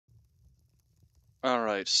All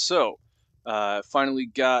right, so finally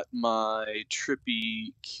got my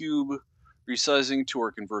trippy cube resizing to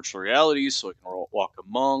work in virtual reality, so I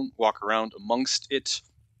can walk around amongst it.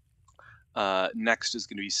 Next is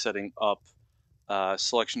going to be setting up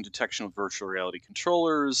selection detection with virtual reality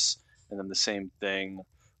controllers, and then the same thing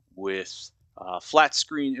with flat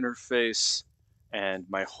screen interface. And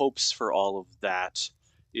my hopes for all of that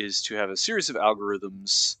is to have a series of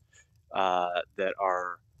algorithms that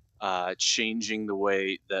are changing the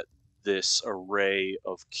way that this array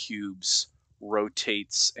of cubes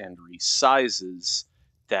rotates and resizes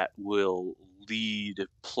that will lead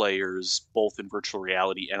players both in virtual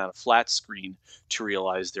reality and on a flat screen to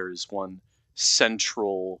realize there is one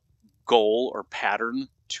central goal or pattern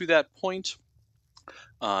to that point.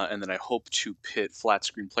 And then I hope to pit flat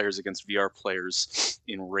screen players against VR players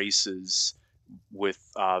in races with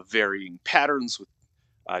varying patterns, with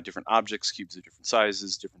different objects, cubes of different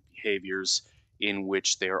sizes, different behaviors, in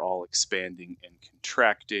which they are all expanding and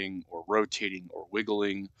contracting, or rotating, or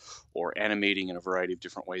wiggling, or animating in a variety of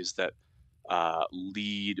different ways that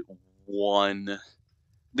lead one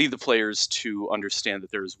lead the players to understand that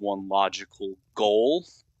there is one logical goal.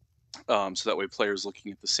 So that way, players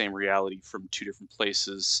looking at the same reality from two different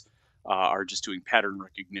places are just doing pattern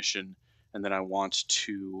recognition. And then I want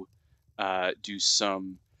to do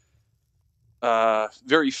some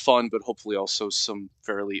very fun, but hopefully also some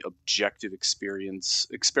fairly objective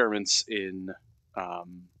experiments in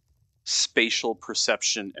um, spatial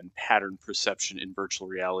perception and pattern perception in virtual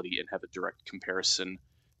reality, and have a direct comparison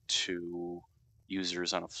to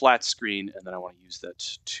users on a flat screen. And then I want to use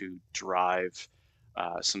that to drive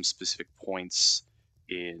some specific points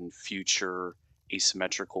in future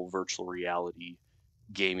asymmetrical virtual reality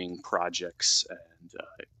gaming projects and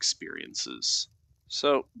experiences.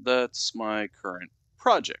 So that's my current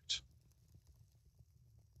project.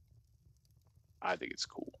 I think it's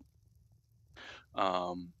cool.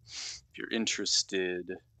 If you're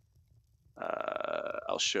interested,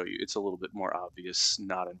 I'll show you. It's a little bit more obvious,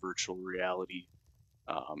 not in virtual reality,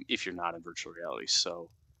 if you're not in virtual reality. So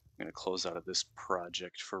I'm going to close out of this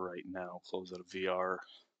project for right now, close out of VR.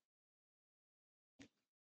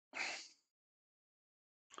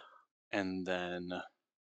 And then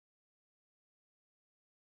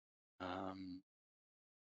um,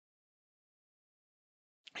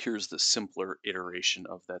 here's the simpler iteration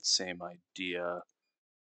of that same idea.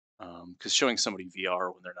 Because showing somebody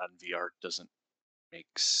VR when they're not in VR doesn't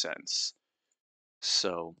make sense.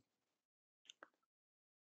 So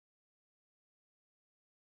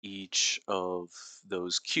each of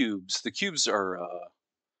those cubes, the cubes are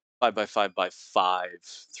 5 by 5 by 5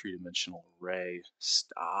 three-dimensional array.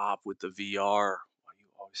 Stop with the VR. Why do you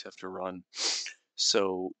always have to run?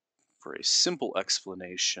 So for a simple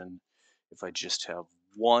explanation, if I just have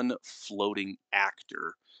one floating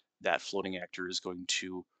actor, that floating actor is going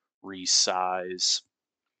to resize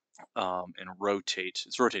and rotate.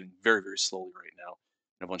 It's rotating very, very slowly right now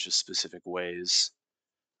in a bunch of specific ways.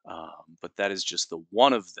 But that is just the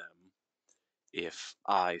one of them. If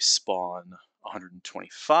I spawn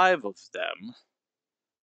 125 of them,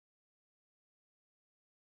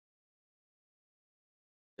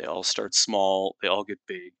 they all start small, they all get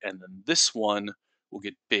big, and then this one will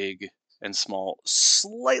get big and small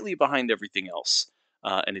slightly behind everything else.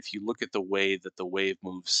 And if you look at the way that the wave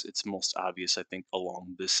moves, it's most obvious, I think,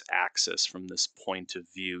 along this axis from this point of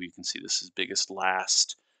view. You can see this is biggest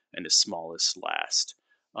last and is smallest last.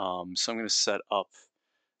 So I'm going to set up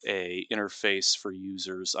a interface for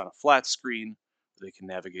users on a flat screen where they can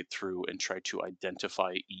navigate through and try to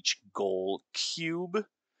identify each goal cube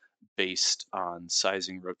based on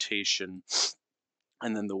sizing, rotation.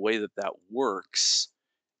 And then the way that that works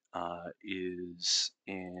is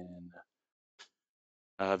in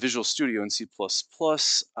Visual Studio and C++.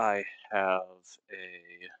 I have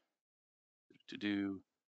a to do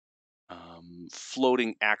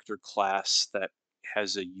floating actor class that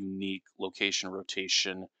has a unique location,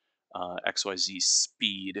 rotation, XYZ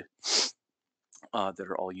speed that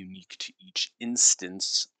are all unique to each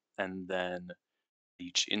instance. And then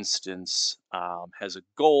each instance has a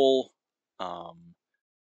goal, um,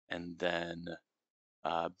 and then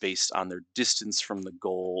based on their distance from the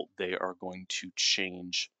goal, they are going to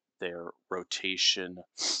change their rotation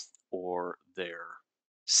or their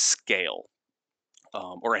scale,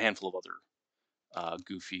 or a handful of other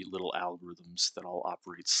goofy little algorithms that all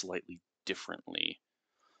operate slightly differently.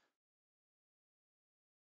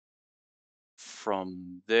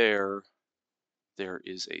 From there, there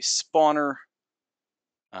is a spawner,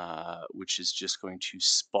 which is just going to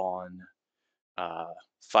spawn uh,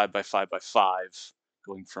 5 by 5 by 5,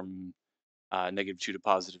 going from -2 to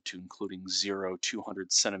 +2, including 0,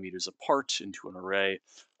 200 centimeters apart into an array.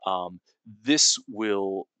 This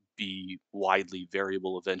will be widely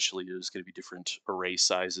variable. Eventually, there's going to be different array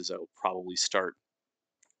sizes. I will probably start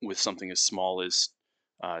with something as small as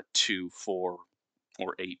 2, 4,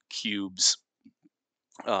 or 8 cubes,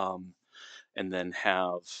 um, and then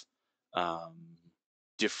have um,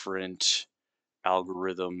 different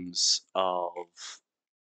algorithms of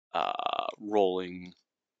rolling,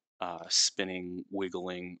 spinning,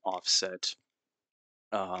 wiggling, offset,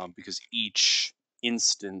 because each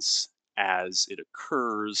instance as it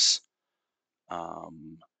occurs,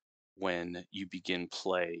 um, when you begin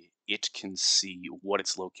play, it can see what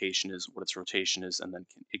its location is, what its rotation is, and then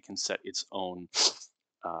it can set its own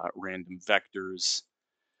random vectors.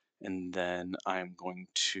 And then I'm going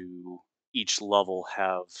to each level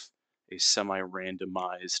have a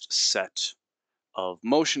semi-randomized set of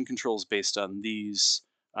motion controls based on these,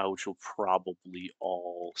 which will probably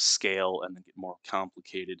all scale and then get more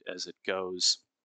complicated as it goes.